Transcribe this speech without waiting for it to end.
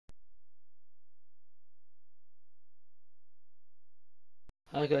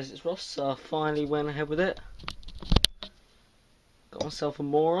Hi guys, it's Ross. Finally went ahead with it. Got myself a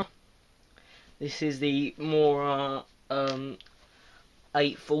Mora. This is the Mora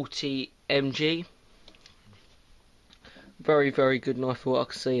 840 MG. Very good knife for what I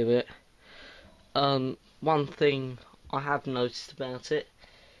can see of it. One thing I have noticed about it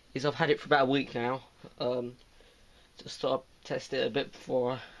is I've had it for about a week now. Just thought I'd test it a bit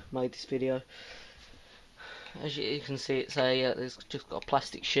before I made this video. As you can see, it's just got a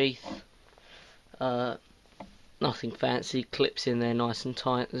plastic sheath. Nothing fancy. Clips in there nice and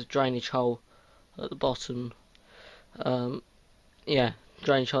tight. There's a drainage hole at the bottom. Yeah,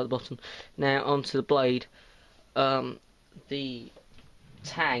 drainage hole at the bottom. Now onto the blade. The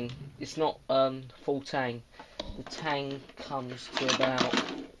tang, it's not full tang. The tang comes to about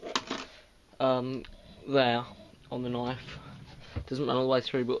there on the knife. Doesn't run all the way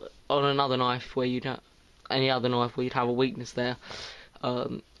through, but on another knife where you'd any other knife where you'd have a weakness there,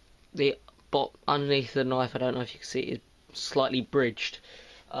 the underneath the knife, I don't know if you can see it, is slightly bridged,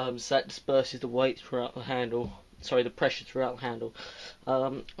 so that disperses the weight throughout the handle. Sorry, the pressure throughout the handle.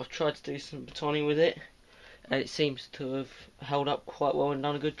 I've tried to do some batoning with it, and it seems to have held up quite well and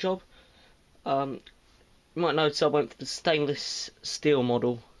done a good job. You might notice I went for the stainless steel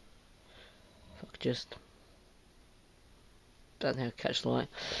model. If I could just, don't think I catch the light,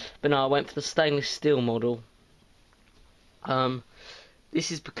 but no, I went for the stainless steel model.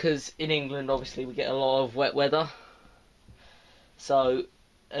 This is because in England, obviously, we get a lot of wet weather. So,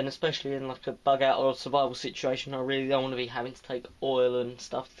 and especially in like a bug out or a survival situation, I really don't want to be having to take oil and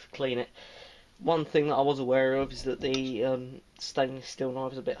stuff to clean it. One thing that I was aware of is that the stainless steel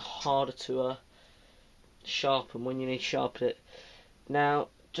knife is a bit harder to sharpen when you need to sharpen it. Now,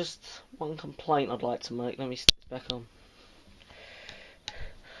 just one complaint I'd like to make. Let me stick this back on.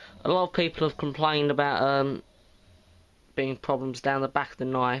 A lot of people have complained about being problems down the back of the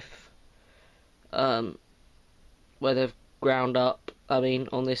knife, where they've ground up. I mean,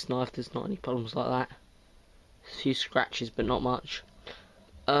 on this knife there's not any problems like that. A few scratches, but not much.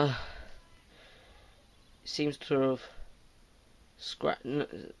 It seems to have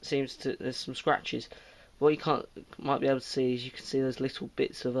there's some scratches. What you might be able to see is you can see those little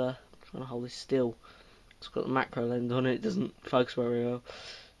bits of I'm trying to hold this still. It's got the macro lens on it. It doesn't focus very well.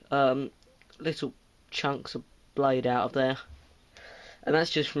 Little chunks of blade out of there, and that's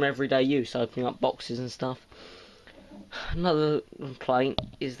just from everyday use, opening up boxes and stuff. Another complaint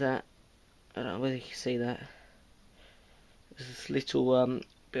is that, I don't know whether you can see that, there's this little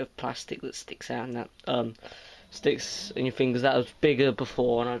bit of plastic that sticks out, and that sticks in your fingers. That was bigger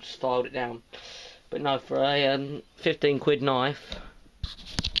before and I just filed it down, but no, for a 15 quid knife,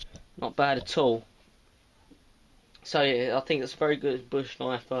 not bad at all. So yeah, I think it's a very good bush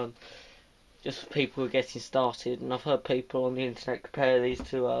knife, just for people who are getting started. And I've heard people on the internet compare these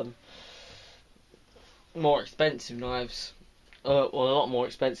to more expensive knives, or a lot more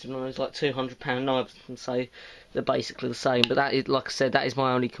expensive knives, like £200 knives, and say they're basically the same. But that is, like I said, that is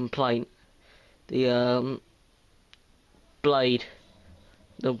my only complaint. The blade,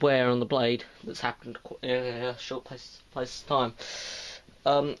 the wear on the blade that's happened in a short place of time.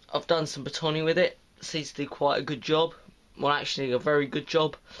 I've done some batoning with it. Seems to do quite a good job. Well, actually, a very good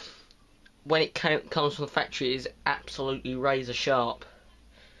job. When it comes from the factory, it is absolutely razor sharp.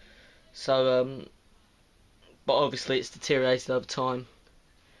 So, but obviously it's deteriorated over time.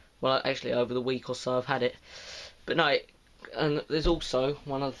 Well, actually over the week or so I've had it. But no, and there's also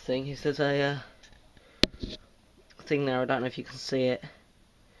one other thing. Is there's a thing there. I don't know if you can see it,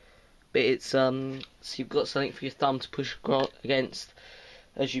 but it's so you've got something for your thumb to push against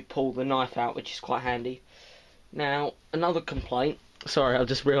as you pull the knife out, which is quite handy. Now, another complaint. Sorry, I've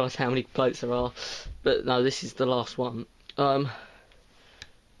just realised how many complaints there are, but no, this is the last one.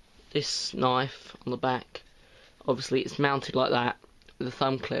 This knife on the back, obviously it's mounted like that with a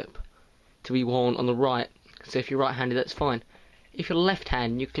thumb clip to be worn on the right. So if you're right-handed, that's fine. If you're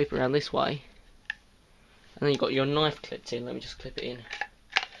left-handed, you clip it around this way, and then you've got your knife clipped in. Let me just clip it in.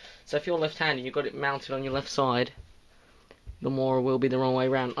 So if you're left-handed, you've got it mounted on your left side. The Mora will be the wrong way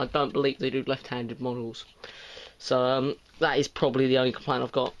around. I don't believe they do left-handed models. So that is probably the only complaint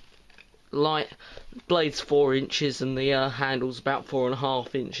I've got. Blade's 4 inches and the handle's about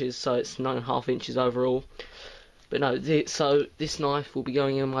 4.5 inches, so it's 9.5 inches overall. But no, so this knife will be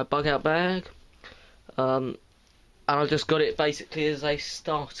going in my bug out bag. And I just got it basically as a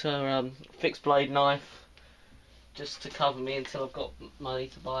starter fixed blade knife, just to cover me until I've got money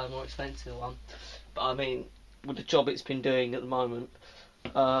to buy a more expensive one. But I mean, with the job it's been doing at the moment,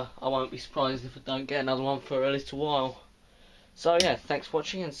 I won't be surprised if I don't get another one for a little while. So yeah, thanks for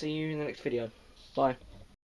watching and see you in the next video. Bye.